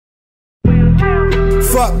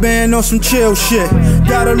up, man, on some chill shit.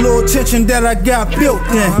 Got a little tension that I got built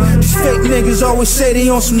in. These fake niggas always say they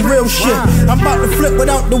on some real shit. I'm about to flip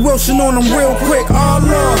without the Wilson on them real quick. Oh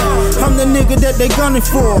Lord, I'm the nigga that they gunning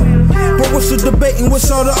for. But what's the debating,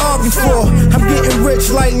 what's all the arguing for? I'm getting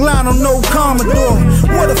rich like Lionel, no Commodore.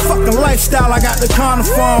 What a fucking lifestyle, I got the corner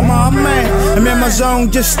farm, oh man. I'm in my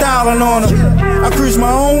zone just styling on them. I cruise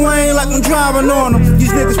my own lane like I'm driving on them.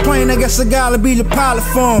 These niggas playing, I guess I gotta be the pilot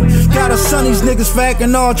for them. Gotta son these niggas for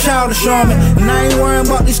acting all childish on me. And I ain't worrying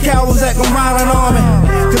about these cowards that come riding on me.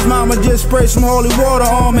 Cause mama just sprayed some holy water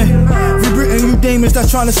on me. Rebooting you demons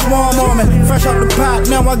that's trying to swarm on me. Fresh out the pot,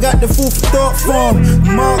 now I got the food for thought form.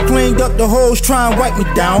 I'm all cleaned up, the hoes try and wipe me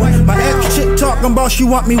down. My ex chick talking about she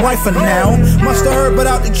want me wife for now. Must have heard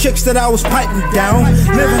about the chicks that I was piping down.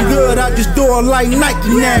 Living good, I just do it like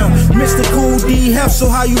Nike now. Mr. Cool D Heff, so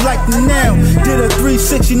how you like me now? Did a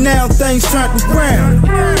 360, now things turned around.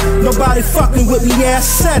 Nobody fucking with me, yeah I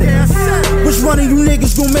said it. Which one of you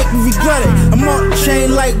niggas gon' make me regret it? I'm on the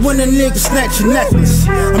chain like when a nigga snatch your necklace.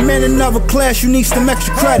 I'm in another class, you need some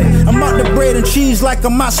extra credit. I'm out the bread and cheese like a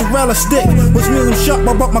mozzarella stick. Which means I'm sharp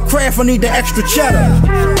about my craft, I need the extra cheddar.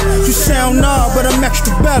 You sound nah, but I'm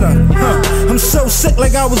extra better. I'm so sick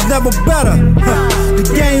like I was never better.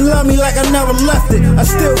 The game love me like I never left it. I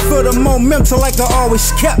still feel the momentum like I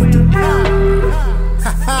always kept it.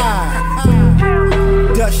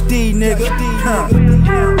 Dutch D, nigga.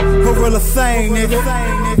 Gorilla thing, nigga.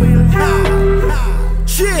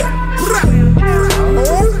 Chill.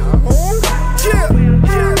 Chill.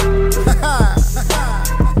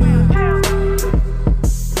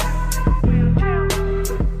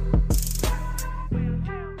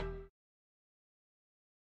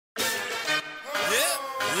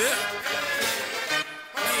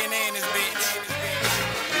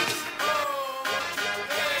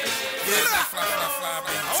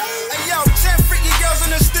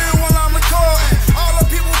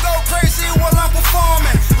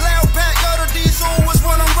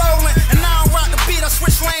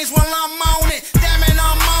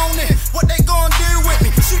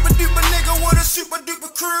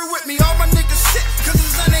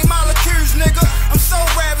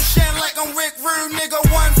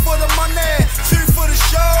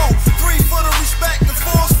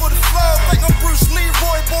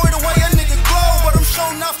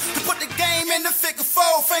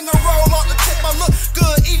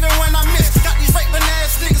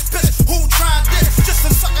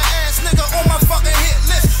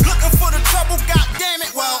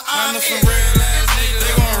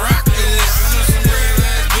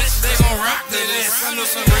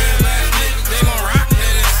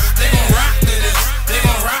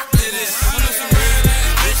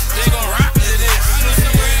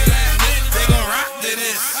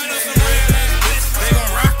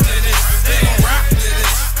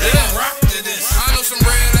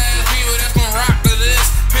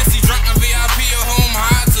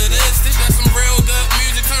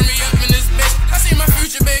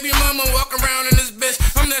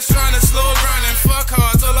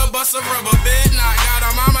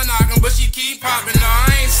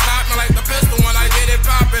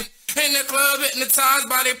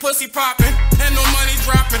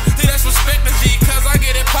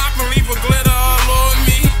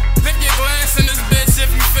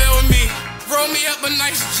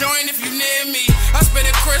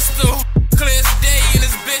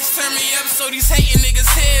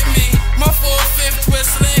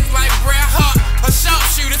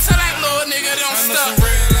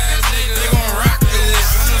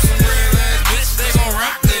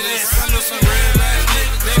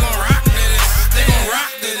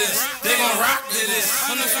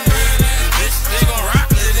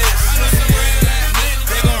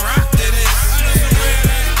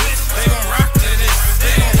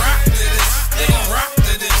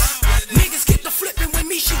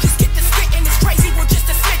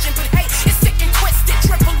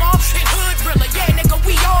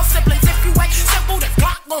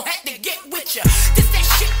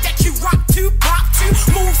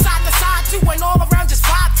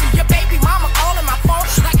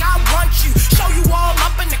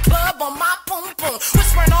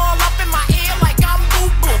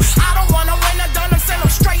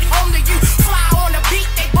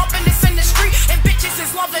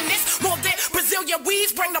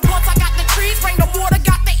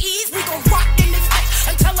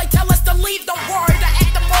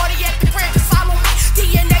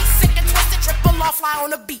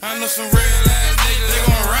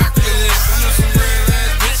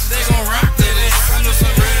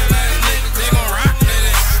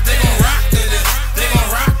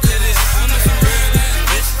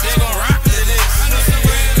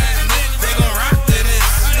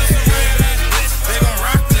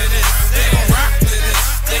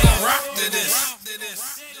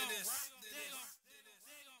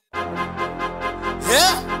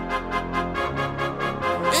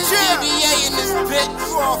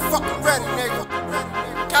 motherfucking ready, nigga.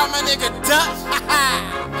 Call my nigga Dutch.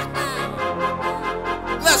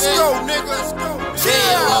 Let's go, nigga.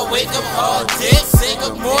 Yeah, I wake up all day, say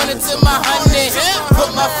good morning to my honey.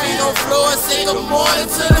 Put my feet on floor, say good morning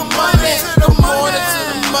to the money. Good morning to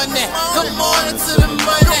the money. Good morning to the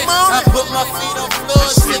money. I put my feet on floor,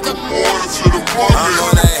 say good morning to the money. I'm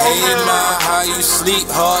on that hey now, how you sleep,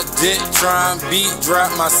 hard dick, try and beat,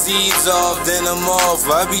 drop my seeds off, then I'm off.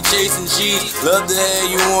 I be chasing G's, love to have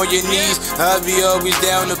you on your knees. I be always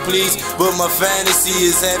down to please, but my fantasy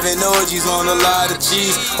is having orgies on a lot of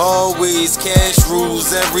cheese. Always cash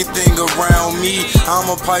rules everything around me. I'm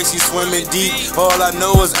a Pisces swimming deep, all I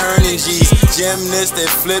know is earning G's. Gymnast that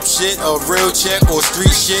flip shit, a real check or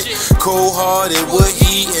street shit. Cold hearted with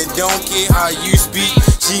heat and don't care how you speak.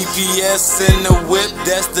 GPS in the whip,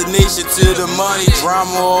 destination to the money.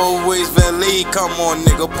 Drama always valet, come on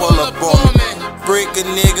nigga, pull up on me. Break a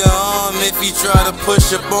nigga arm if he try to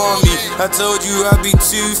push up on me. I told you I be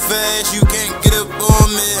too fast, you can't get up on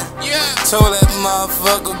me. Told that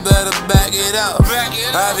motherfucker better back it up.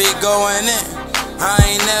 I be going in, I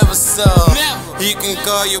ain't never soft. You can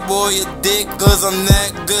call your boy a dick, cause I'm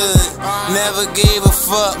that good. Never gave a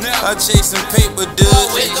fuck, I chase some paper, dude.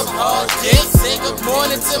 Wake up all day, say good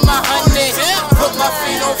morning to my honey. Put my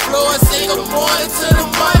feet on floor, say good morning to the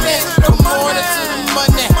money. Good morning to the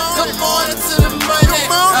money. Good morning to the money.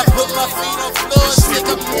 I put my feet on floor, say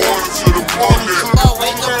good morning to the money. I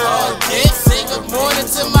wake up all day, say good morning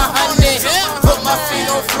to my honey. Put my feet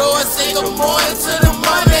on floor, say good morning to the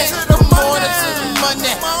money. Good morning to the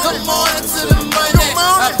money. Good morning to the money.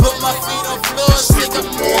 I put my feet on floor, say good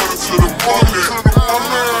morning to the money.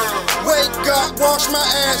 Wake up, wash my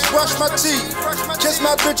ass, brush my teeth, kiss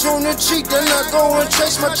my bitch on the cheek, then I go and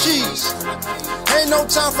chase my cheese. Ain't no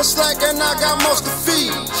time for slack and I got most to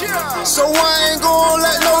feed, so I ain't gon'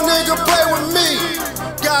 let no nigga play with me.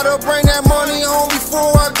 Gotta bring that money home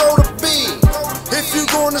before I go to bed. If you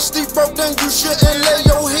gonna sleep broke, then you shouldn't lay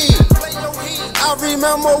your head. I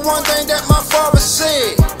remember one thing that my father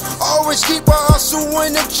said: always keep a hustle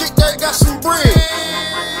when the chick that got some bread.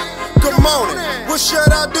 Good morning, what should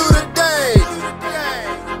I do today?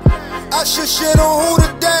 I should shit on who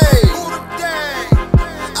today?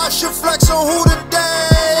 I should flex on who today?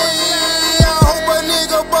 I hope a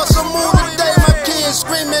nigga bust a move today. My kids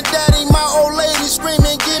screaming daddy, my old lady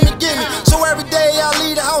screaming gimme, gimme. So every day I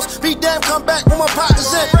leave the house, be damn, come back with my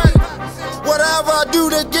pockets empty. Whatever I do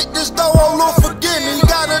to get this dough, oh Lord forgive me.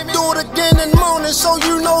 Gotta do it again in the morning, so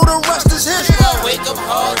you know the rest is history. I wake up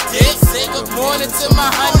all day, say good morning to my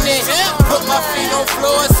honey. Put my feet on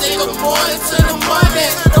floor, say good morning to the money.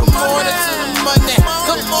 Good morning to the money.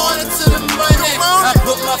 Good morning to the money. I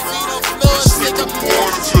put my feet on floor, say good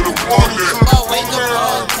morning to the money. I wake up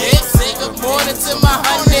all day, say good morning to my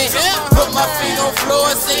honey. Put my feet on floor,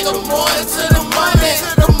 say good morning to the money.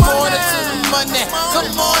 Good morning to the money. Good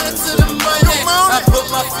morning to the money. I put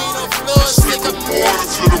my feet on floor, say good morning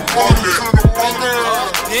to the money.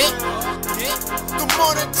 Good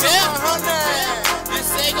morning to my honey. And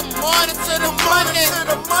say good morning to the money.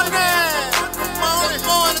 Good money. Good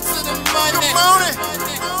morning to the money. Good morning.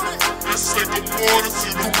 And say good morning to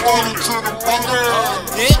the money, to the money.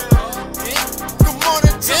 Good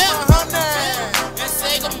morning to my honey. And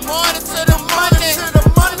say good morning to the money. To the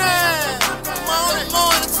money. Good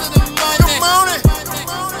morning to the money. Good morning.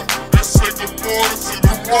 And say good morning to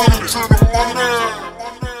the money, to the money.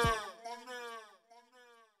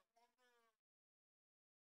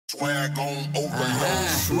 Swag on overload.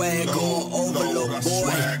 Swag on overload, boy.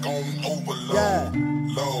 Swag on overload.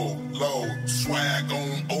 Low. Swag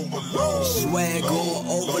on overload. Swag on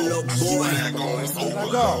overload, boy. Swag on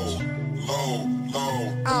overload. Low.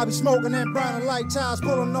 I'll be smoking and burning like tires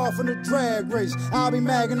pulling off in the drag race. I'll be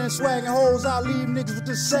magging and swagging hoes, I'll leave niggas with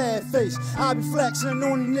a sad face. I'll be flexing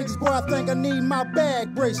on these niggas, boy, I think I need my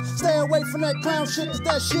bag brace. Stay away from that clown shit, cause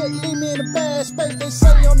that shit leave me in a bad space. They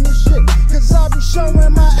say I'm the shit, cause I be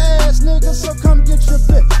showing my ass, nigga, so come get your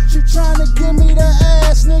bitch. You tryna give me the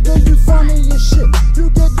ass, nigga, you funny as shit. You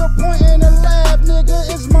get the point in the lab, nigga,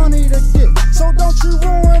 it's money to get. So don't you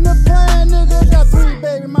ruin the plan, nigga. Got 3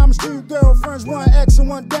 baby mamas, 2 girlfriends, 1 ex and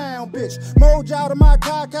 1 down, bitch. Moj out of my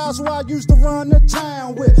cock house who I used to run the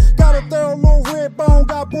town with. Got a thorough little red bone,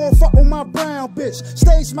 got bull fuck with my brown bitch.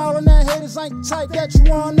 Stay smiling at haters, ain't the type that you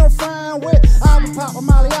want no frown with. I be poppin'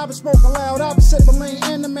 Molly, I be smoking loud, I be sippin' lean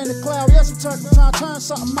in the minute cloud. Yes, I'm trying to turn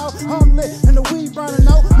something out. I'm lit and the weed burning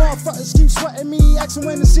out. Motherfuckers keep sweating me, asking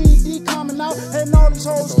when the CD coming out. And all these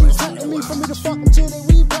hoes keep tempting me for me to fuck them till they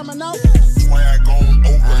weed coming out. Swag on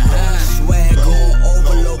overload. Swag on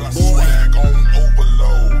overload, boy. Swag on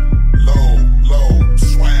overload. Low.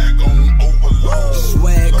 Swag on overload.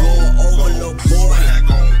 Swag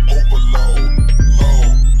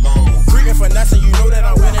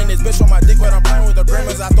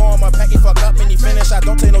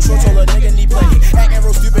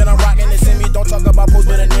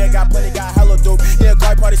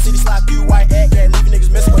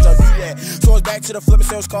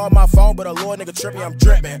girls call my phone, but a little nigga trippy, I'm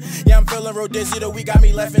dripping. Yeah, I'm feeling real dizzy, the week got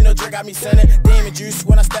me left in the drink, got me sending demon juice.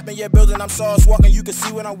 When I step in your building, I'm sauce walking, you can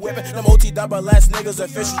see when I'm whipping. Them OT double ass niggas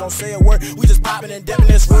official, don't say a word. We just popping and dipping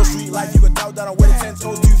this real street life. You can tell that I'm with it, 10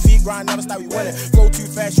 toes, 2 feet, grind, never stop, we winning. Flow too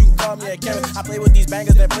fast, you can call me a Kevin. I play with these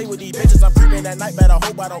bangers, then play with these bitches. I'm creeping that night, but I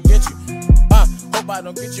hope I don't get you. Hope I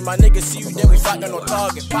don't get you, my niggas see you, then we fucking on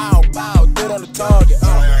target. Pow, pow, do it on the target.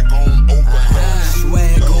 Swag on overload.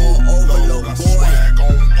 Swag on overload, boy. Swag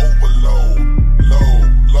on overload.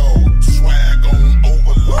 Low. Swag on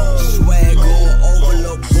overload. Swag on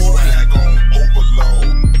overload, boy. Swag on overload.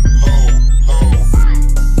 Low.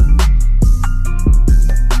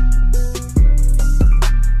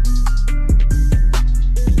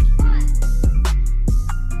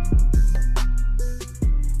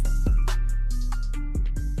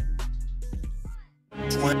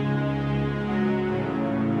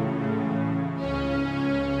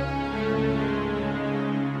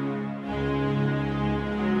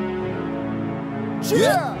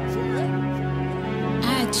 Yeah.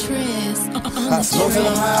 I smoke till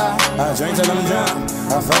I'm high, I drink till I'm drunk,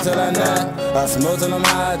 I fuck till I nut. I smoke till I'm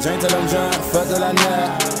high, drink till I'm drunk, fuck till I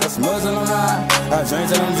nut. I smoke till I'm high, I drink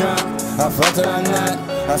till I'm drunk, I fuck till I nut.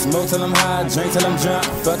 I smoke till I'm high, drink till I'm drunk,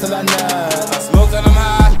 fuck till I nut. I smoke till I'm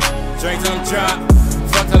high, drink till I'm drunk,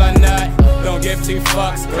 fuck till I nut. Don't give 2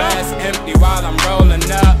 fucks, glass empty while I'm rolling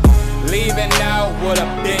up. Leaving out with a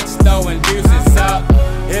bitch throwing deuces up.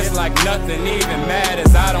 It's like nothing even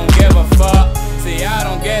matters, I don't give a fuck. See, I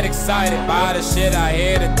don't get excited by the shit I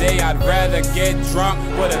hear today. I'd rather get drunk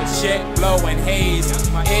with a chick blowing haze.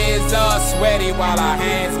 My ears all sweaty while our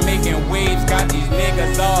hands making waves. Got these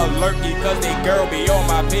niggas all lurky cause they girl be on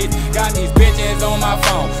my page. Got these bitches on my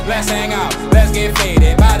phone, let's hang out, let's get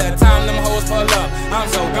faded. By the time them hoes pull up, I'm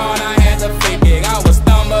so gone I had to fake it. I was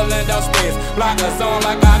stumbling downstairs, blockers on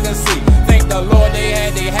like I can see. Thank the Lord they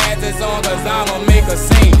had their hats on cause I'ma make a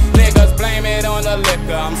scene. Niggas blame it on the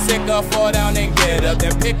liquor, I'm sick of fall down and get up.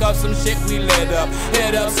 Then pick up some shit we lit up,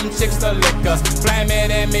 hit up some chicks to lick us. Flame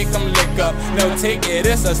it and make them lick up, no take it,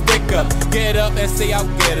 it's a stick up. Get up and see I'll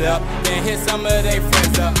get up, then hit some of they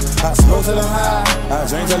friends up. I smoke till I'm high, I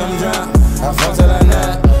drink till I'm drunk, I fuck till I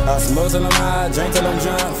nut. I smoke till I'm high, drink till I'm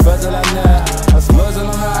drunk, fuck till I nut. I smoke till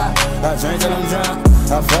I'm high, I drink till I'm drunk,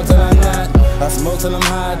 I fuck till I nut. I smoke till I'm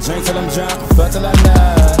high, drink till I'm drunk, fuck till I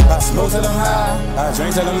nut. I smoke till I'm high, I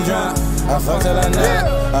drink till I'm drunk, I fuck till I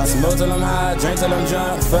nut. I smoke till I'm high, drink till I'm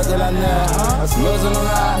drunk, fuck till I nut. I smoke till I'm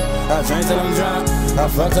high, I drink till I'm drunk, I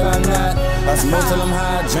fuck till I nut. I smoke till I'm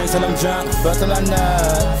high, drink till I'm drunk, fuck till I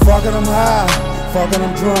nut. Fucking I'm high, fucking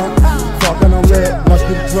I'm drunk, fucking I'm lit, must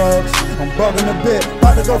be the drugs. I'm bugging a bit,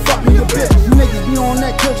 about to go fuck me a bit. You niggas be on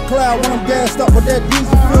that Kush cloud when I'm gassed up with that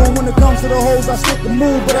diesel fuel. When it comes to the hoes, I stick to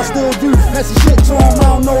move, but I still do. That's the shit to them.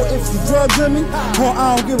 I don't know if the drugs in me, or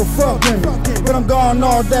I don't give a fuck in me. But I'm gone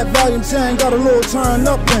all that volume 10, got a little turn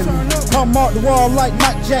up in me. I'm off the wall like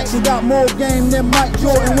Mike Jackson, got more game than Mike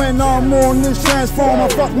Jordan. When I'm on this transform, I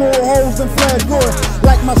fuck more hoes than Flash Gordon.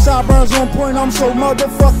 Like my sideburns on point, I'm so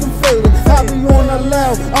motherfucking faded. I be on the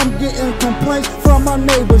loud, I'm getting complaints from my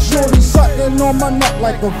neighbors. Shorty sucking on my neck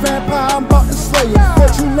like a vampire, I'm about to slay it.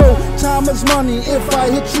 But you know, time is money, if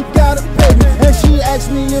I hit you gotta pay me. And she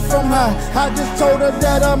asked me if I'm high, I just told her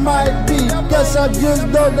that I might be. Guess I just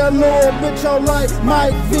know that little bitch your life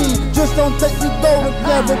might be. Just don't think we go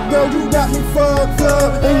together, girl, you got me fucked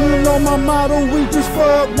up. And you know my motto, we just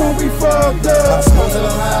fuck when we fucked up. I smoke till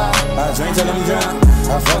I'm high, I drink till I'm drunk,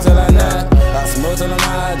 I fuck till I nut. I smoke till I'm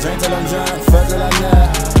high, drink till I'm drunk, fuck till I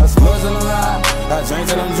nut. I smoke till I'm high, I drink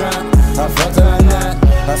till I'm drunk, I fuck till I nut.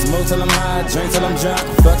 I smoke till I'm high, drink till I'm drunk,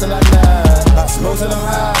 fuck till I nut. I smoke till I'm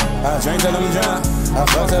high, I drink till I'm drunk, I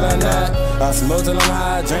fuck till I nut. I smoke till I'm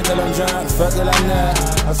high, drink till I'm drunk, fuck till I nut.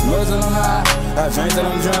 I smoke till I'm high, I drink till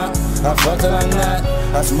I'm drunk, I fuck till I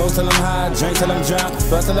nut. I smoke till I'm high, drink till I'm drunk,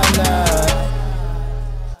 fuck till I nut.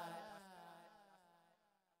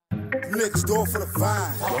 Niggas do it for the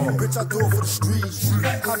vine, bitch I do it for the streets.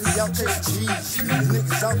 I be out chasing cheese,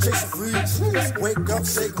 niggas out chasing freaks. Wake up,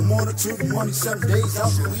 say good morning to the money, 7 days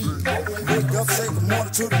out the week. Wake up, say good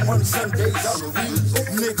morning to the money, 7 days out the week.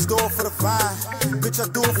 Niggas do it for the vine, bitch I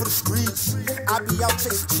do it for the streets. I be out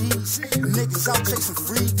chasing cheese, niggas out chasing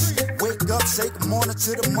freaks. Wake up, say good morning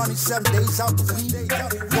to the money, 7 days out the week.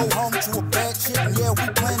 Go home to a bad chick, and yeah, we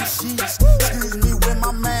playing the sheets. Excuse me with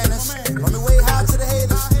my manners, on the way high to the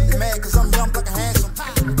haters. They mad cause I'm young like a handsome.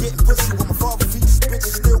 Getting pussy with my father feet,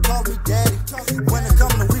 bitches still call me daddy. When it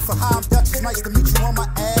come to reefer high, I'm Dutch, it's nice to meet you on my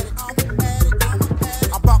addict.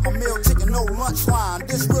 I bought my meal ticket, no lunch line.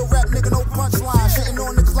 This real rap nigga, no punchline. Shitting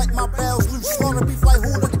on niggas like my bells loose. Slaughter beef like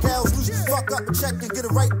who let the cows loose. Fuck up a check and get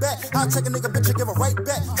it right back. I I take a nigga bitch and give a right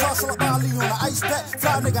back. Toss up Ali on the ice pack.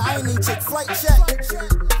 Fly nigga, I ain't even take flight check.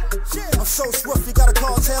 I'm so swift, you gotta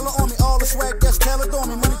call Taylor on me. All the swag gets tailored on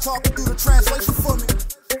me. Money talking through the translation for me.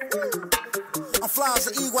 I'm fly as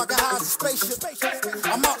an eagle, I can high as a spaceship.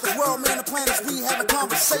 I'm out this world, man, the planets, we having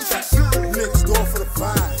conversations. Niggas do it for the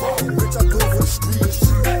vine, bitch, I do it for the streets.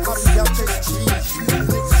 I be out chasing cheese,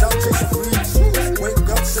 niggas out chasing fleas. Wake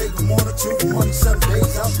up, say good morning to the money, 7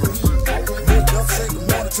 days out the week. Wake up, say good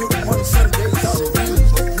morning to the money, 7 days out the week.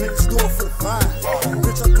 Niggas do it for the vine,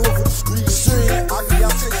 bitch, I do it for the streets. I be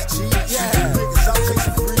out chasing cheese, niggas out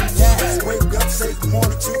chasing fleas. Wake up, say good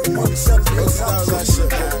morning to the money, 7 days out the week.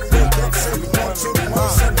 Wake up, say good morning to the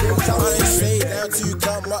money, 7 days out the week. Down till you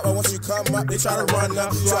come up, but once you come up, they try to run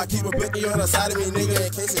up. So I keep a blicky on the side of me, nigga,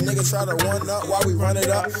 in case a nigga try to one up while we run it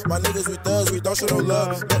up. My niggas, we thugs, we don't show no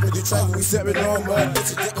love. Let me do track, we sippin' on mud.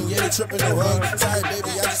 Bitches dickin', yeah, they trippin' no hug. Sorry, baby,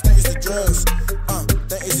 I just think it's the drugs.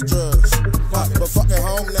 Think it's the drugs. But fucking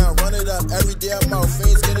home now, run it up. Every day I'm out,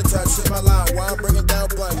 fiends get in touch. Hit my line, why I'm bringing down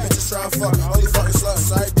blunt. Bitches try to fuck, only fucking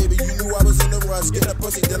sluts. Sorry, baby, you knew I was in the rush. Get a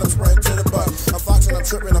pussy, then I'm sprinting to the butt. I'm foxing, I'm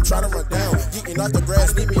tripping, I'm trying to run down. Geeking off the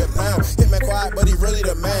grass, need me a pound. Hit man quiet, but he really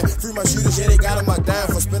the man. Free my shooters, yeah, they got him locked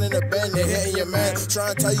down. For spinning the bend, they hitting your man.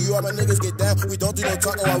 Trying to tell you all my niggas get down. We don't do no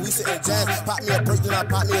talking while we sit in jam. Pop me a perk, then I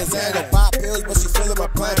pop me a Zan. Go pop pills, but she feeling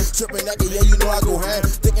my plan. Tripping naked, yeah, you know I go hand.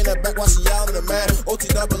 Thinking that back while she out in the man. OT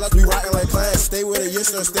double, let's be rocking like plans. Stay with it, you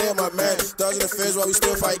should stay with my man. Thugs in the feds while we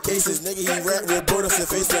still fight cases. Nigga, he rap with Brutus and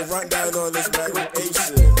face and run down on this man with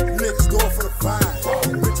Ace. Niggas do it for the vine,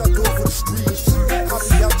 bitch, I do it for the streets. I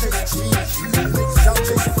be out chasing cheese, niggas out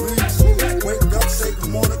chasing fleas. Wake up, say good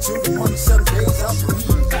morning to the money, 7 days out the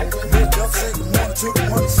week. Wake up, say good morning to the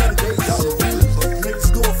money, 7 days out the week. Niggas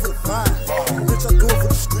do it for the vine, bitch, I do it for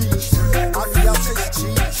the streets. I be out chasing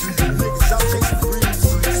cheese, niggas out chasing fleas.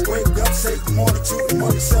 Wake up, say good morning to the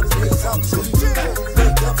money, 7 days out the week.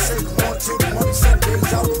 Wake up, say good morning to the money, 7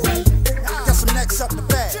 days out the week. Got some necks up the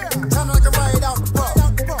back, time like a ride out the park.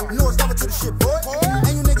 You know it's never to the shit, boy.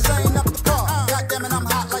 And you niggas ain't up the car. Goddamn it, I'm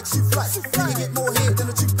hot like souffle. You can get more head than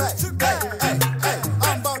a two-pack. Hey,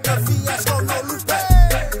 I'm about that fiasco, no loop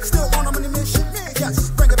back. Still on a money mission.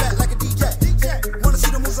 Yes, bring it back like a DJ. Wanna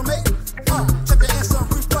see the moves I make? Check the answer on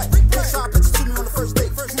replay. Press our picture to me on the first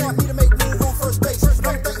date. You want me to make move on first base, but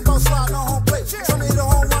I'm thinking about sliding on home plate. Trying to hit a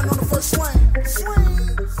home run on the first swing.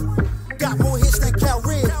 Got more hits than Cal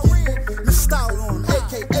Red. Miss Style on,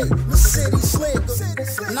 a.k.a. Miss City Slicker.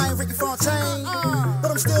 And I ain't Ricky Fontaine,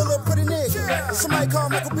 but I'm still a little pretty nigga. Somebody call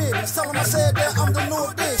Michael Bivins, tell him I said that I'm the new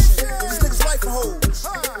edition. These niggas life and hoes,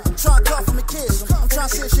 trying to cut from the kids. I'm trying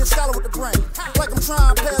to see a shit scholar with the brain, like I'm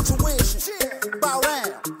trying to pay tuition. Bow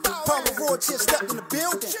down, Pablo Roach stepped in the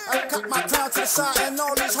building. I cut my crown to the side and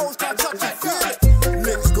all these hoes trying to touch and feel it.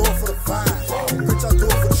 Niggas do it for the vine, bitch, I do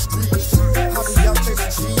it for the streets. I be out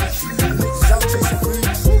chasing cheese, niggas out chasing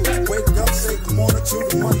fleas. Wake up, say good morning to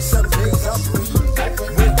the money, 7 days out the week.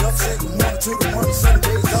 Wake up, say good morning to the money, 7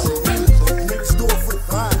 days out the week. Niggas do it for the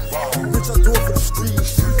vine, bitch, I do it for the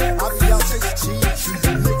streets. I be out chasing cheese,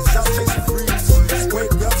 niggas out chasing fleas.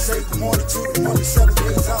 Wake up, say good morning to the money, 7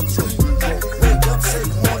 days out the week. Wake up, say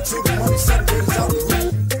good morning to the money, 7 days out the week.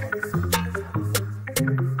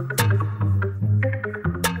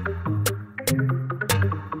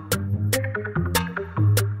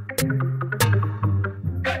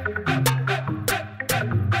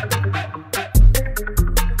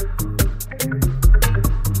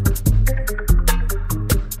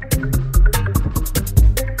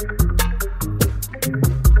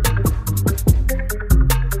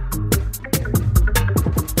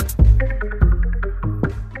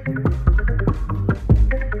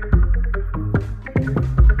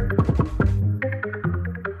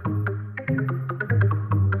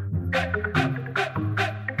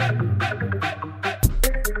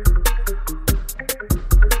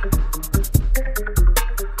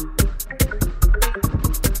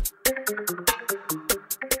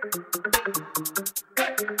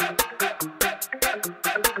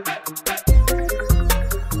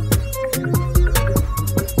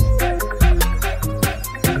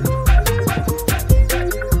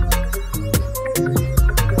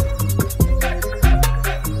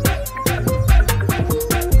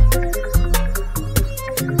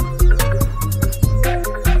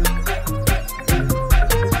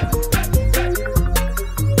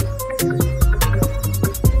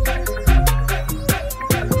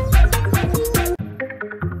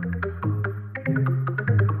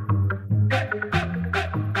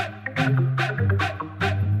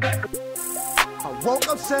 Woke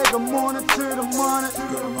up, said good morning to the morning.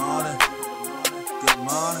 Good morning, good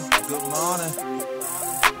morning, good morning.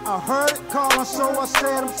 I heard it calling, so I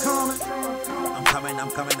said I'm coming. I'm coming, I'm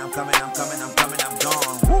coming, I'm coming, I'm coming, I'm coming, I'm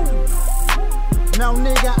gone. Woo. Now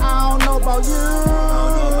nigga, I don't know about you.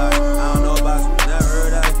 I don't know about you, never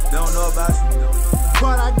heard of it, don't know about you.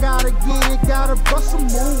 But I gotta get it, gotta bust a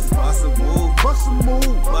move. Bust a move, bust a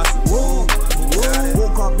move, bust a move.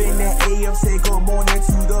 Woke up in that AM, say good morning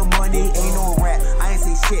to the money. Ain't no rap, I ain't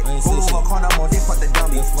say shit. Go over corner on dick, fuck the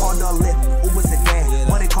dummy. On the lift, Uber sedan.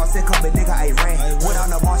 Money cost it, come nigga, I ran. Went on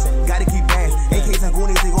the march, gotta keep bang. AKs and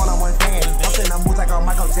goonies, they all on one fan. I'm in the mood like I'm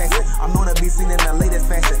Michael Jackson. I'm known to be seen in the latest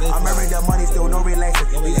fashion. I'm married the money, still no relaxing.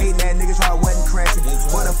 These hating that niggas try wedding crashing.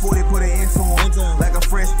 But a 40 put it into him. Like a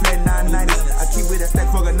fresh pet 990. I keep it a stack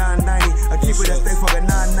for a 990. I keep it a stack for a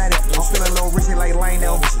 990. I'm feeling a little rich like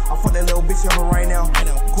Lionel. I fuck that little bitch over right now.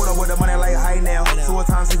 Caught up with the money like high now. So a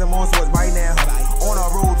time season more, so it's right now. On the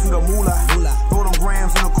road to the moolah. Throw them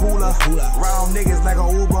grams in the cooler. Ride on niggas like a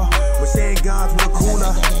Uber. Machine guns with a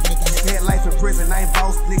cooler. Had life in prison, I ain't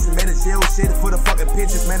boss nixon. Man, the jail shit for the fucking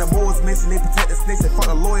pictures. Man, the more is missing, they protect the snakes and fuck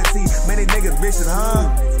the loyalty. Man, they niggas bitchin', huh?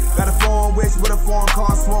 Got a foreign wish with a foreign car,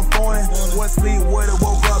 so I'm phoning. One sleep with it,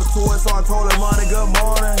 woke up to it, so I told her, money, good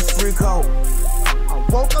morning. Free coat. I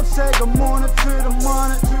woke up, said good morning to the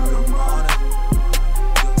morning. Good morning.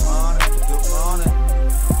 Good morning. Good morning.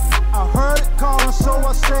 I heard it calling, so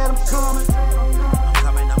I said I'm coming. I'm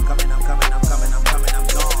coming, I'm coming, I'm coming, I'm coming, I'm coming, I'm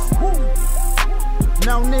gone. Woo.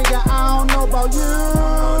 Now nigga, I don't know about you. I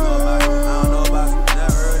don't know about you,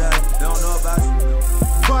 never heard of it, don't know about you.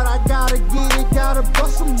 But I gotta get it, gotta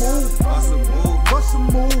bust a move. Bust a move, bust a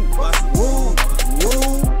move, bust a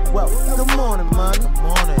move. Well, good morning, money. Good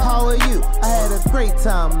morning. How are you? I had a great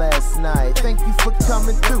time last night. Thank you for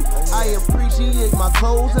coming through. I appreciate my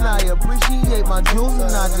clothes and I appreciate my jewels,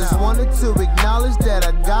 and I just wanted to acknowledge that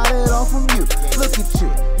I got it all from you. Look at you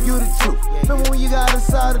the truth. Remember when you got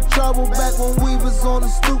us out of trouble back when we was on the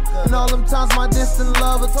stoop, and all them times my distant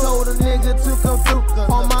lover told a nigga to come through.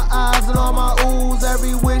 All my eyes and all my oohs,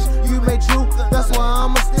 every wish you made true. That's why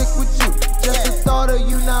I'ma stick with you. Just the thought of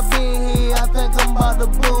you not being here, I think I'm about to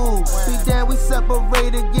boo. See, damn, we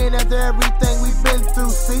separate again after everything we've been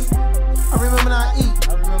through. See, I remember not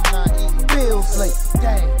eating, bills late,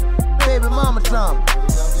 dang, baby mama drama,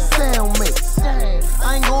 stalemate, dang,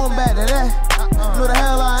 I ain't going back to that. No the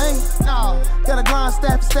hell I ain't. No, gotta grind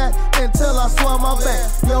stat until I swell my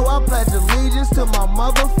bank. Yo, I pledge allegiance to my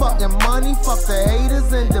motherfucking money. Fuck the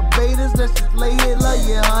haters and debaters. Let's just lay it, love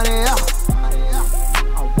you, honey.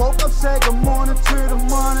 I woke up, said good morning to the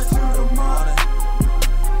morning. Good morning.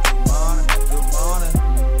 Good morning. Good morning.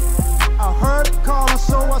 I heard it calling,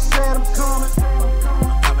 so I said I'm coming.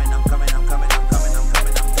 I'm coming, I'm coming, I'm coming, I'm coming, I'm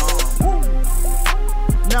coming, I'm gone. Woo.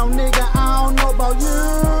 Now nigga, I don't know about you.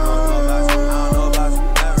 I don't know about you,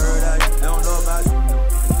 never heard of you, don't know about you.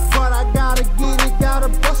 But I gotta get it, gotta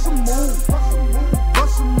bust a move.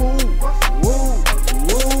 Bust a move. Woo,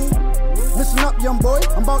 woo. Listen up, young boy,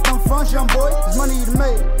 I'm about them funds, young boy. There's money to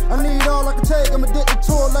make, I need all I can take. I'm addicted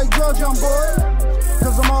to it like drugs, young boy.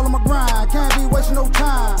 Cause I'm all on my grind, can't be wasting no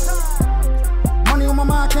time. Money on my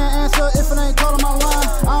mind, can't answer if it ain't calling my line.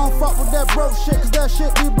 I don't fuck with that broke shit, cause that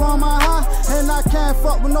shit be blowing my high. And I can't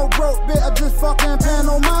fuck with no broke bitch, I just fucking pan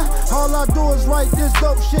on mine. All I do is write this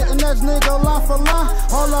dope shit, and that's nigga line for line.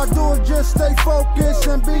 All I do is just stay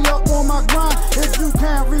focused and be up on my grind. If you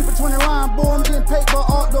can't read between the line, boy, I'm getting paper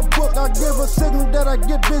off the book. I give a signal that I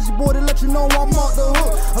get busy, boy, to let you know I'm off the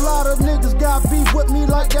hook. A lot of niggas got beef with me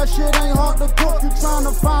like that shit ain't hard to cook. You trying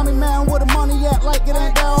to find me, man, where the money at, like it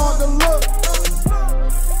ain't that hard to look.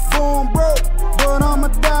 Born broke, but I'ma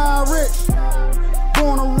die rich.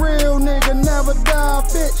 Born a real nigga, never die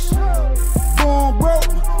bitch. Born broke,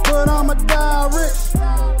 but I'ma die rich.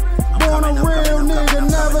 Born a real nigga,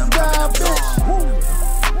 never die bitch.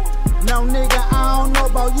 Now nigga, I don't know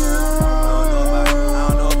about you. I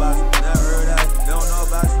don't know about you, never heard of you, don't know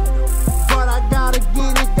about you. But I gotta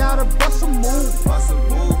get it, gotta bust a move. Bust a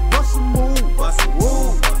move, Bust a move. bust a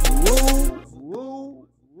move, bust a move.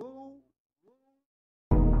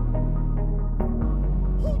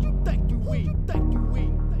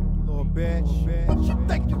 Bitch. What you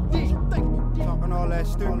think you did? Talking all that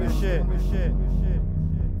stupid shit.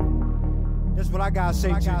 That's what I gotta say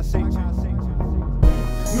to you.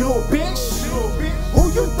 You little bitch. Who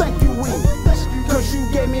you think you is? Cause you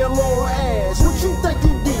gave me a little ass. What you think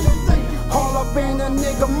you did? All up in a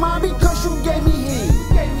nigga mind because you gave me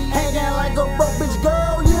head. Hanging like a broke bitch,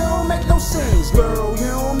 girl, you don't make no sense. Girl, you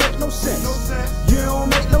don't make no sense. You don't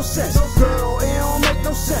make no sense. Girl, it don't make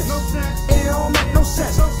no sense. It don't make no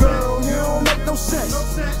sense. Girl, you don't make no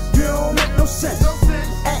sense. You don't make no sense.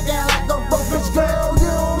 Acting like a broke bitch, girl, you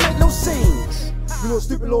don't make no sense. You little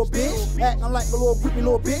stupid little bitch. Acting like a little creepy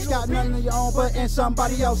little bitch. Got nothing of your own but in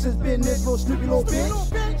somebody else's business, little stupid little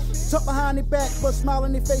bitch. Talk behind their back, but smile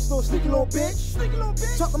in their face, little sneaky little bitch.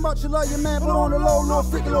 Talking about you love your man, but on the low, little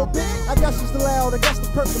freaky little bitch. I guess it's the loud, I guess the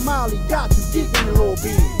perfect Molly got you deep in the little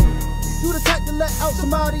bit. You the type to let out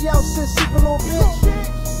somebody else's secret little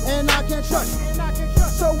bitch, and I can't trust you.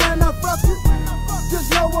 So when I fuck you, just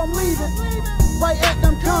know I'm leaving, right at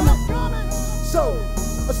them coming. So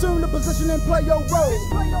assume the position and play your role,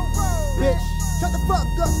 bitch. Shut the fuck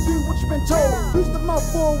up, do what you been told. Use the mouth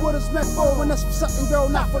for what it's meant for, and that's for something, girl,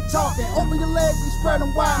 not for talking. Open your legs and spread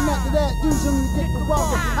them wide, and after that, use them to get the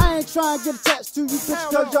walking. I ain't trying to get attached to you, bitch,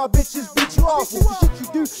 cause y'all bitches beat you awful. The shit you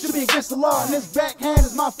do should be against the law, and this backhand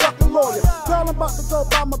is my fucking lawyer. Girl, I'm about to go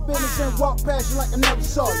by my business and walk past you like I never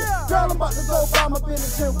saw you. Girl, I'm about to go by my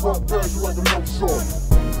business and walk past you like I never saw you.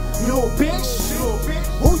 You little bitch,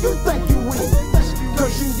 who you think you is?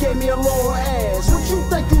 Cause you gave me a little ass, what you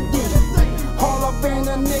think you did? All up in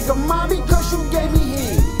a nigga mommy, cause you gave me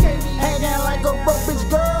head. Hanging like a broke bitch,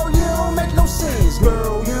 girl, you don't make no sense.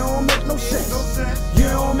 Girl, you don't make no sense. You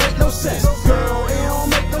don't make no sense. Girl, it don't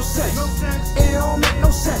make no sense. It don't make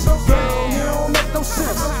no sense. Girl, you don't make no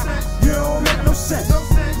sense. You don't make no sense.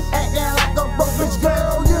 Acting like a broke bitch,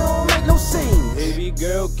 girl, you don't make no sense. Baby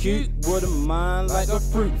girl cute with a mind like a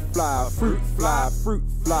fruit fly, fruit fly, fruit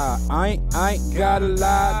fly. I ain't gotta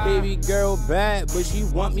lie, baby girl bad, but she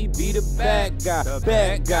want me be the bad guy,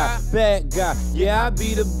 bad guy, bad guy. Yeah, I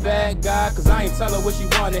be the bad guy, cause I ain't tell her what she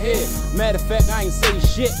wanna hear. Matter of fact, I ain't say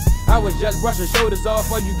shit. I was just brushing shoulders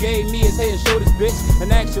off, all you gave me is head and shoulders, bitch.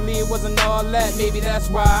 And actually it wasn't all that, maybe that's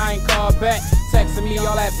why I ain't called back. Texting me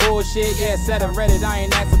all that bullshit, yeah, said I read it, I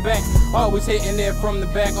ain't answer back. Always hitting there from the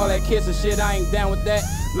back, all that kissing shit, I ain't down with that.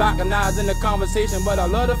 Locking eyes in the conversation, but I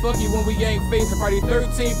love to fuck you when we ain't facing. Friday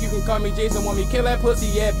 13th, you can call me Jason. Want me kill that pussy?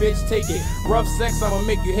 Yeah, bitch, take it. Rough sex, I'ma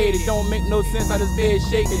make you hate it. Don't make no sense how this bed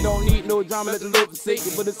shaking. Don't need no drama, let the look forsake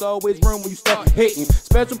it. But it's always room when you start hating.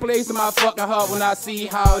 Special place in my fucking heart when I see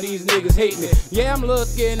how these niggas hate me. Yeah, I'm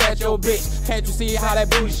looking at your bitch. Can't you see how that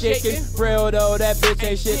booty shaking? Real though, that bitch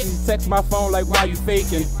ain't shit. You text my phone like, why you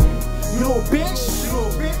faking? You little bitch,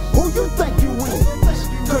 who you think you is?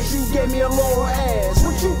 Cause you gave me a little ass,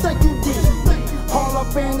 what you think you did? All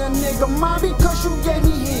up in a nigga mommy, cause you gave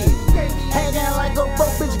me head. Hanging like a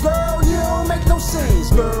broke bitch, girl, you don't make no sense.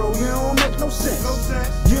 Girl, you don't make no sense.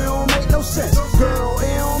 You don't make no sense. Girl,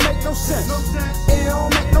 it don't make no sense. It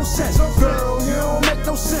don't make no sense. Girl, you don't make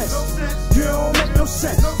no sense. You don't make no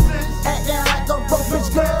sense. Acting like a broke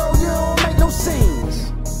bitch, girl, you don't make no sense.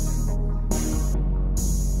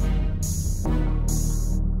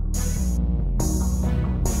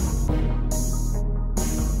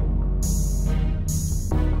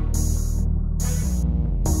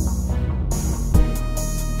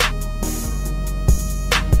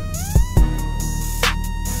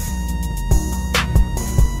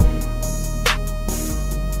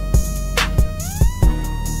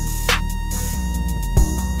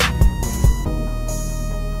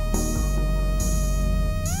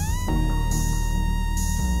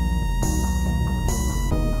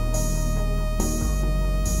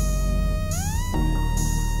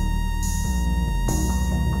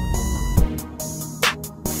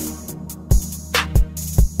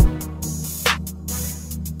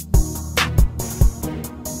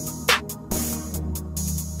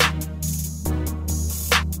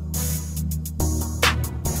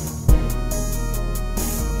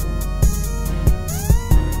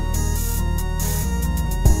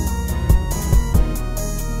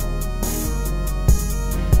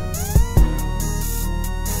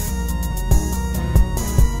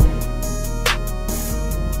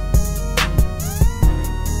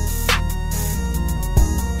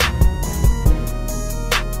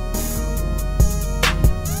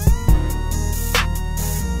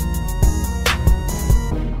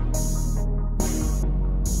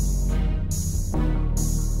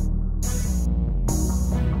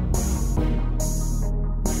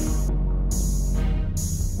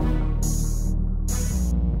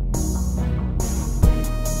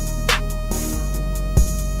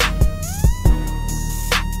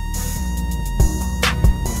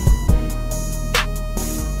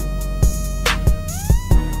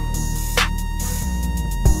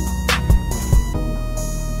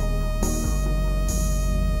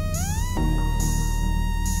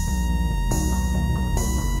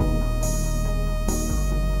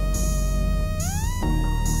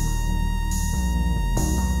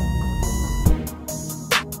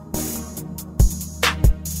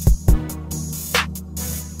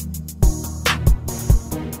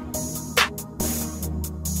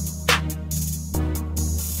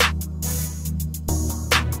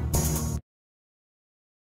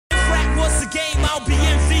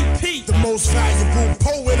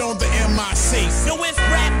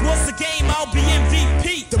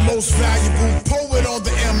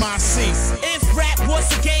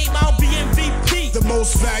 was a game, I'll be MVP. The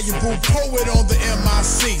most valuable poet on the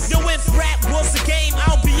MIC. Yo, if rap was a game,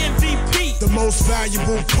 I'll be MVP. The most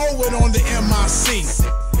valuable poet on the MIC.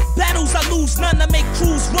 Battles I lose none, I make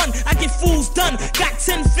crews run, I get fools done. Got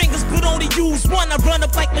 10 fingers but only use one. I run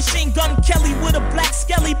up like Machine Gun Kelly with a black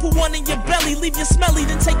skelly. Put one in your belly, leave you smelly,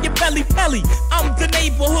 then take your belly pelly. I'm the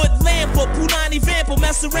neighborhood lamper, Punani vamper.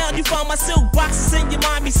 Mess around, you find my silk boxes in your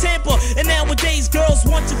mommy sample. And nowadays girls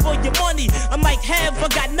want you for your money. I might have, I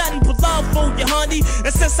got nothing but love for you, honey.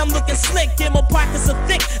 And since I'm looking slick and my pockets are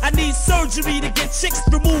thick, I need surgery to get chicks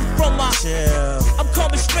removed from my chill. I'm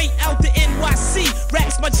coming straight out the NYC,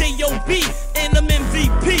 raps my J.O.B. and I'm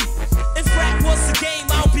MVP. If rap was a game,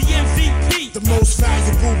 I'll be MVP. The most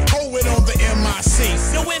valuable poet on the MIC.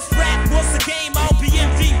 Yo, if rap was a game, I'll be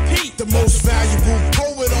MVP. The most valuable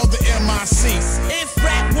poet on the MIC. If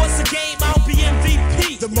rap was a game, I'll be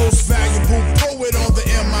MVP. The most valuable poet on the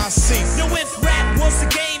MIC. Yo, if rap was a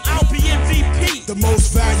game, I'll be MVP. The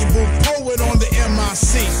most valuable poet on the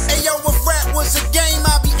MIC. Hey yo, if rap was a game,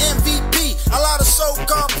 I'll be MVP. A lot of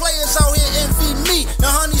so-called players out here envy me. The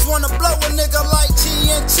honeys wanna blow a nigga like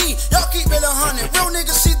TNT. Y'all keep it 100, real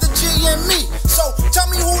niggas see the G in me. So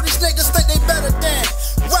tell me who these niggas think they better than.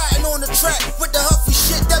 Riding on the track with the huffy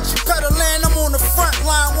shit that you peddling. I'm on the front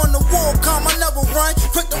line when the war come, I never run.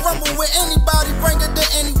 Quick to rumble with anybody, bring it to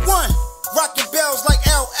anyone. Rockin' bells like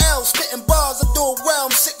LL, spitting bars, I do it well.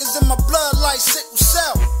 I'm sick as in my blood like sickle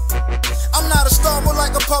cell. I'm not a star, more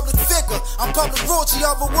like a public figure. I'm public royalty,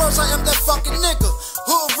 other words, I am that fucking nigga.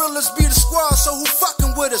 Hood realers be the squad, so who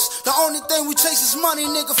fucking with us? The only thing we chase is money,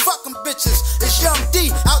 nigga, fucking bitches. It's Young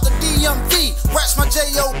D, out the DMV. Raps my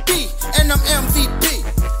J.O.B. and I'm MVP.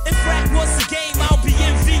 If rap was a game, I'll be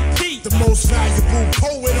MVP. The most valuable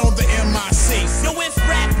poet on the MIC. Yo, if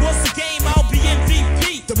rap was a game, I'll be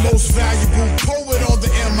MVP. The most valuable poet on the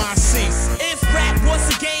MIC. If rap was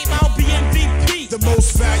a game, I'll be MVP. The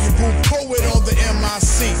most valuable poet on the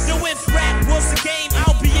MIC. Yo, if rap was a game,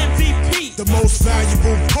 I'll be MVP. The most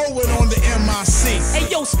valuable poet on the MIC. Hey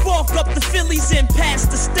yo, spark up the Phillies and pass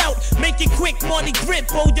the stout. Make it quick, money grip,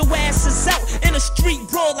 or your ass is out. In a street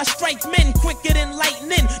brawl, I strike men quicker than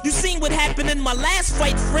lightning. You seen what happened in my last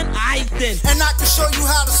fight, friend? I then. And I can show you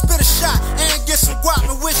how to spit a shot and get some guap.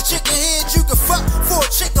 And which chicken head you can fuck for a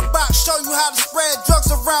chicken box. Show you how to spread drugs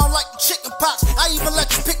around like chicken pox. I even let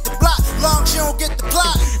you pick the block, long as you don't get the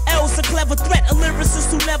plot. L's a clever threat, a lyricist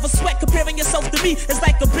who never sweat. Comparing yourself to me is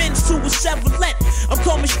like a Benz to a Chevrolet. I'm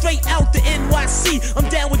coming straight out the NYC. I'm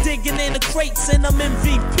down with digging in the crates and I'm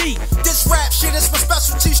MVP. This rap shit is my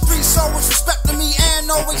specialty. Streets always respecting me and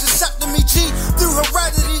always accepting me. G through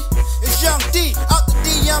heredity. It's Young D out the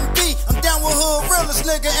DMV. I'm down with hood realest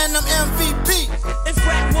nigga and I'm MVP. If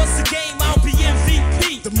rap was a game, I'll be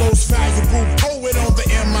MVP. The most valuable poet on the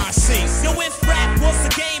MIC. Yo, if rap was a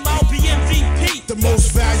game, I'll be MVP. The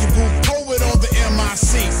most valuable poet on the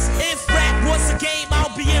MIC. If rap was a game,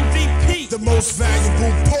 I'll be MVP. The most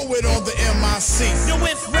valuable poet on the MIC. Yo,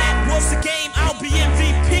 if rap was a game, I'll be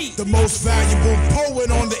MVP. The most valuable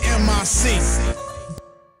poet on the MIC.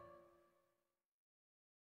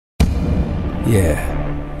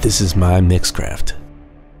 Yeah, this is my Mixcraft.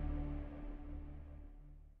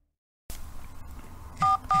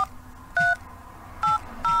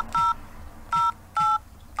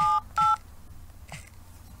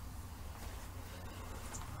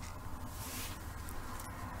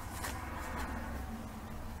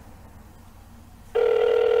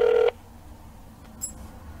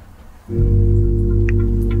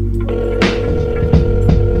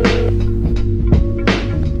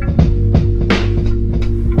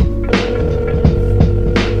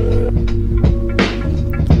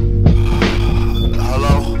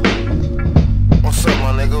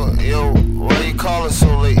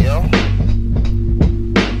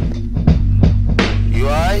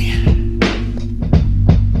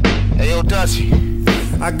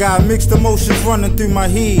 I got mixed emotions running through my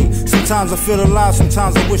head. Sometimes I feel alive,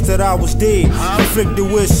 sometimes I wish that I was dead.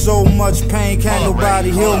 Afflicted with so much pain, can't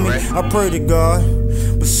nobody heal me. I pray to God,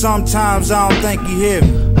 but sometimes I don't think He hear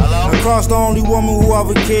me. I crossed the only woman who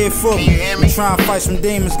ever cared for me. I'm trying to fight some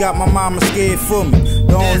demons, got my mama scared for me.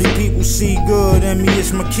 The only people see good in me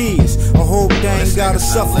is my kids. I hope they ain't gotta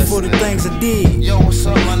suffer for the things I did,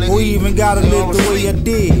 or even gotta live the way I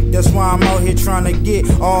did. That's why I'm out here trying to get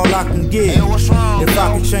all I can get. If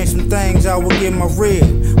I could change some things, I would get my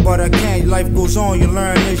rib, but I can't. Life goes on, you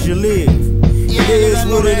learn as you live. It is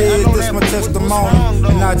what it is, this my testimony,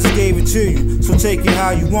 and I just gave it to you, so take it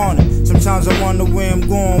how you want it. Sometimes I wonder where I'm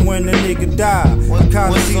going when the nigga die. I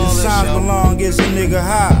kinda see the signs, but long as a nigga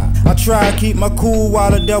high. I try to keep my cool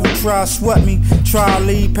while the devil try to sweat me. Try to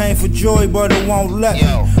leave pain for joy, but it won't let me.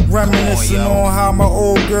 Reminiscing on how my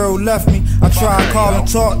old girl left me. I try to call and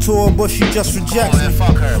talk to her, but she just rejects me.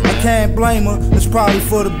 I can't blame her, it's probably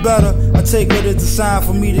for the better. I take it as a sign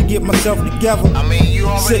for me to get myself together.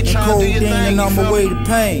 Sitting codeine and I'm away to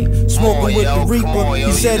pain. Smoking with the reaper,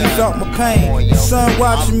 he said he felt my pain. The son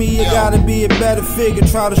watching me, you gotta be a better figure.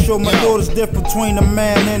 Try to show my daughters difference between a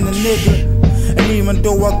man and a nigga. And even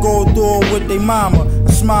though I go through it with they mama,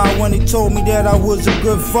 I smiled when he told me that I was a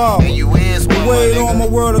good father. The weight on my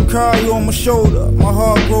world will carry on my shoulder. My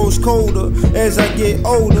heart grows colder as I get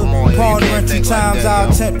older. Pondering 2 times I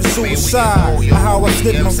attempted suicide, and how I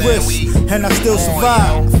slipped my wrist and I still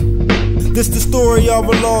survive. This the story of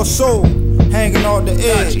a lost soul, hanging on the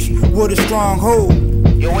edge with a strong hold.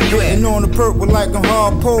 Hitting on the purple like a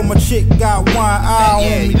hard pole. My chick got one eye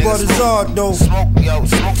on me, but it's hard though.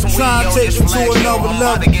 Trying to take it to another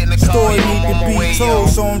level. Story need to be told,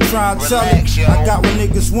 so I'm trying to tell it. I got what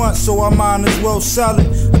niggas want, so I might as well sell it.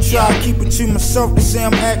 I try to keep it to myself, they say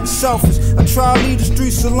I'm acting selfish. I try to leave the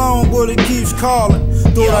streets alone, but it keeps calling.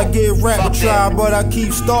 Thought I get rap with try, but I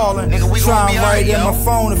keep stalling. Trying to write in my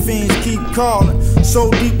phone, the fiends keep calling.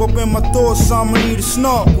 So deep up in my thoughts, I'ma need a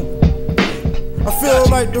snorkel. I feel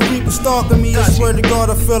like the reaper stalking me. I swear to God,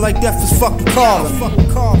 I feel like death is fucking calling. Yo,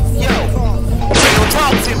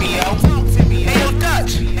 talk to me, yo. Hey, yo,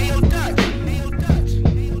 Dutch. Hey, yo, Dutch. Hey, yo, Dutch.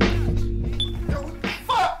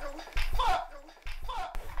 Fuck.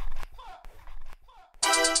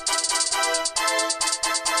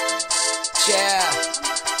 Yeah.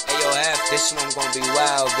 Hey, yo, F, this one gonna be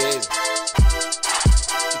wild, baby.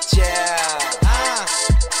 Yeah.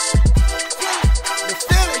 You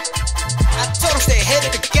feel it? I told him stay ahead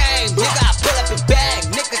of the game. Nigga, I pull up and bang.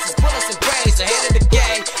 Niggas is bullets and brains ahead of the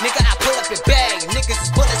game. Nigga, I pull up and bang. Niggas is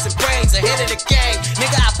bullets and brains ahead of the game.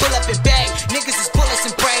 Nigga, I pull up and bang. Niggas is bullets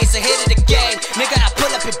and brains ahead of the game. Nigga, I pull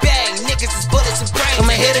up and bang. Niggas is bullets and brains. I'm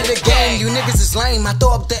ahead of the game. You niggas is lame. I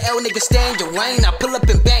throw up the L, niggas stay in your lane. I pull up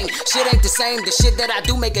and bang. Shit ain't the same. The shit that I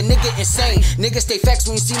do make a nigga insane. Niggas stay facts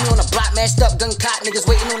when you see me on the block, mashed up, gun caught. Niggas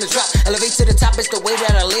waiting on the drop. Elevate to the top, it's the way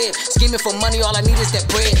that I live. Scheming for money, all I need is that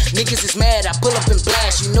bread. Niggas is mad, I pull up and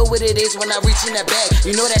blast. You know what it is when I reach in that bag.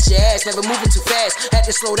 You know that's your ass, never moving too fast. Had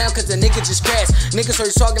to slow down cause the nigga just crashed. Niggas heard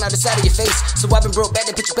you talking out the side of your face. So I've been broke back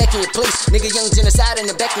to put you back in your place. Nigga young genocide in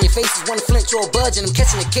the back in your face. Is one flint, throw a budge and I'm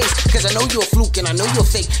catching the case. Cause I know you a fluke and I know you a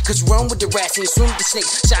fake. Cause you run with the rats and you swim with the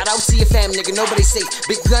snakes. Shout out to your fam, nigga, nobody safe.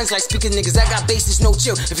 Big guns like speakers, niggas, I got bases, no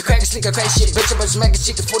chill. If you crack a sneak, I crack shit. Bitch, I'm a smack a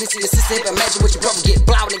chicken, 40 to your sister hip. Imagine what your brother get.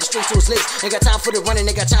 Blow, nigga, straight to his legs. Ain't got time for the running,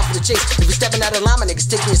 ain't got time for the chase. If you stepping out of line, my niggas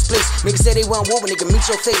taking his place. Niggas say they want war, nigga, meet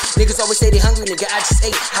your fate. Niggas always say they hungry, nigga, I just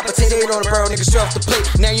ate. Hot potato on the barrel, nigga, straight off the plate.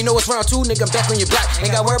 Now you know what's round 2, nigga, I'm back on your block.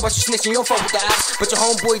 Ain't got worry about you snitching, you don't fuck with the ops. But your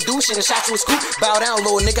homeboy douche and a shot to his scoop. Bow down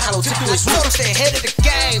low, nigga, hollow tip to his roof. Stay ahead of the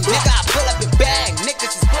game, nigga, I pull up and bang.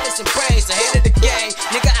 Niggas is bullets and brains ahead of the game.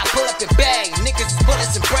 Nigga, I pull up and bang. Niggas is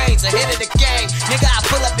bullets and brains ahead of the game. Nigga, I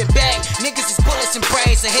pull up and bang. Niggas is bullets and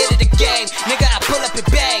brains ahead of the game. Nigga, I pull up and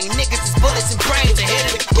bang. Niggas is bullets and brains ahead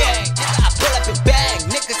of the game. Nigga, I pull up and bang.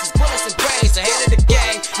 Niggas is bullets and brains ahead of the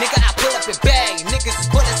game. Nigga, I pull up and bang. Niggas is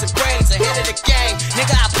bullets and brains ahead of the game.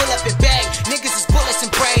 Nigga, I pull up and bang. Niggas is bullets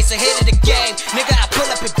and brains ahead of the game. Nigga, I pull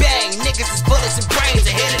up and bang. Niggas is bullets and brains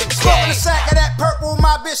ahead of the game. Smoking a sack of that purple,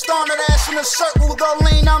 my bitch throwing that ass in a circle. The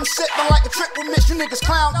lean, I'm sipping like a triple mix. You niggas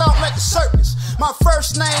clowned out like the circus. My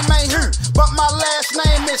first name ain't her, but my last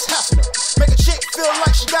name is Heffnor. Make a chick feel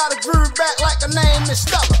like she got a groove back like her name is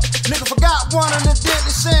Stella. Nigga forgot one of the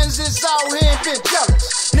deadly sins is out here and been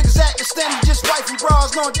jealous. Niggas acting steady, just wifing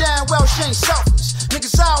bras, knowing damn well she ain't selfish.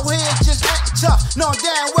 Niggas out here just acting tough, knowing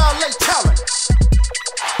damn well they tellin'.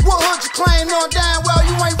 What hood you claim, knowing damn well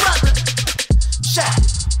you ain't rapping? Shaq it.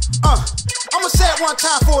 I'ma say it one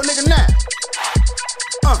time for a nigga now.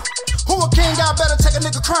 Who a king got better take a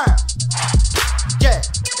nigga crime? Yeah,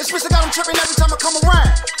 this bitch got him tripping every time I come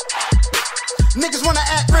around. Niggas wanna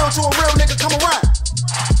act real to a real nigga come around.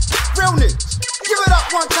 Real niggas, give it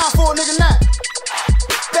up one time for a nigga now.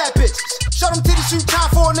 Bad bitches, show them titties 2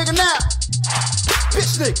 times for a nigga now.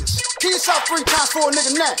 Bitch niggas, kill yourself 3 times for a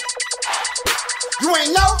nigga now. You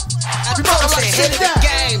ain't know? You better like sit down.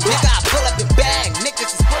 Game. Nigga, I pull up and bang.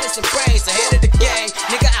 Niggas is bullets and brains ahead of the game.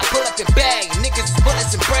 Nigga, I pull up and bang. Niggas is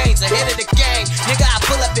bullets and brains ahead of the game. Nigga, I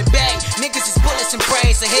pull up and bang. Niggas is bullets and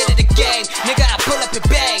brains ahead of the game. Nigga, I pull up and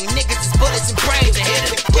bang. Niggas is bullets and brains ahead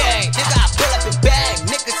of the game. Nigga, I pull up and bang.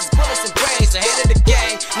 Niggas is bullets and brains ahead of the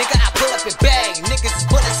game. Nigga, I pull up and bang. Niggas is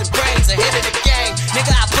bullets and brains ahead of the game.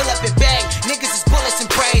 Nigga, I pull up and bang. Niggas is bullets and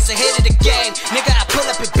brains ahead of the game. Nigga, I pull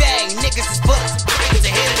up and bang. Niggas is bullets and brains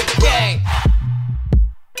ahead of the game.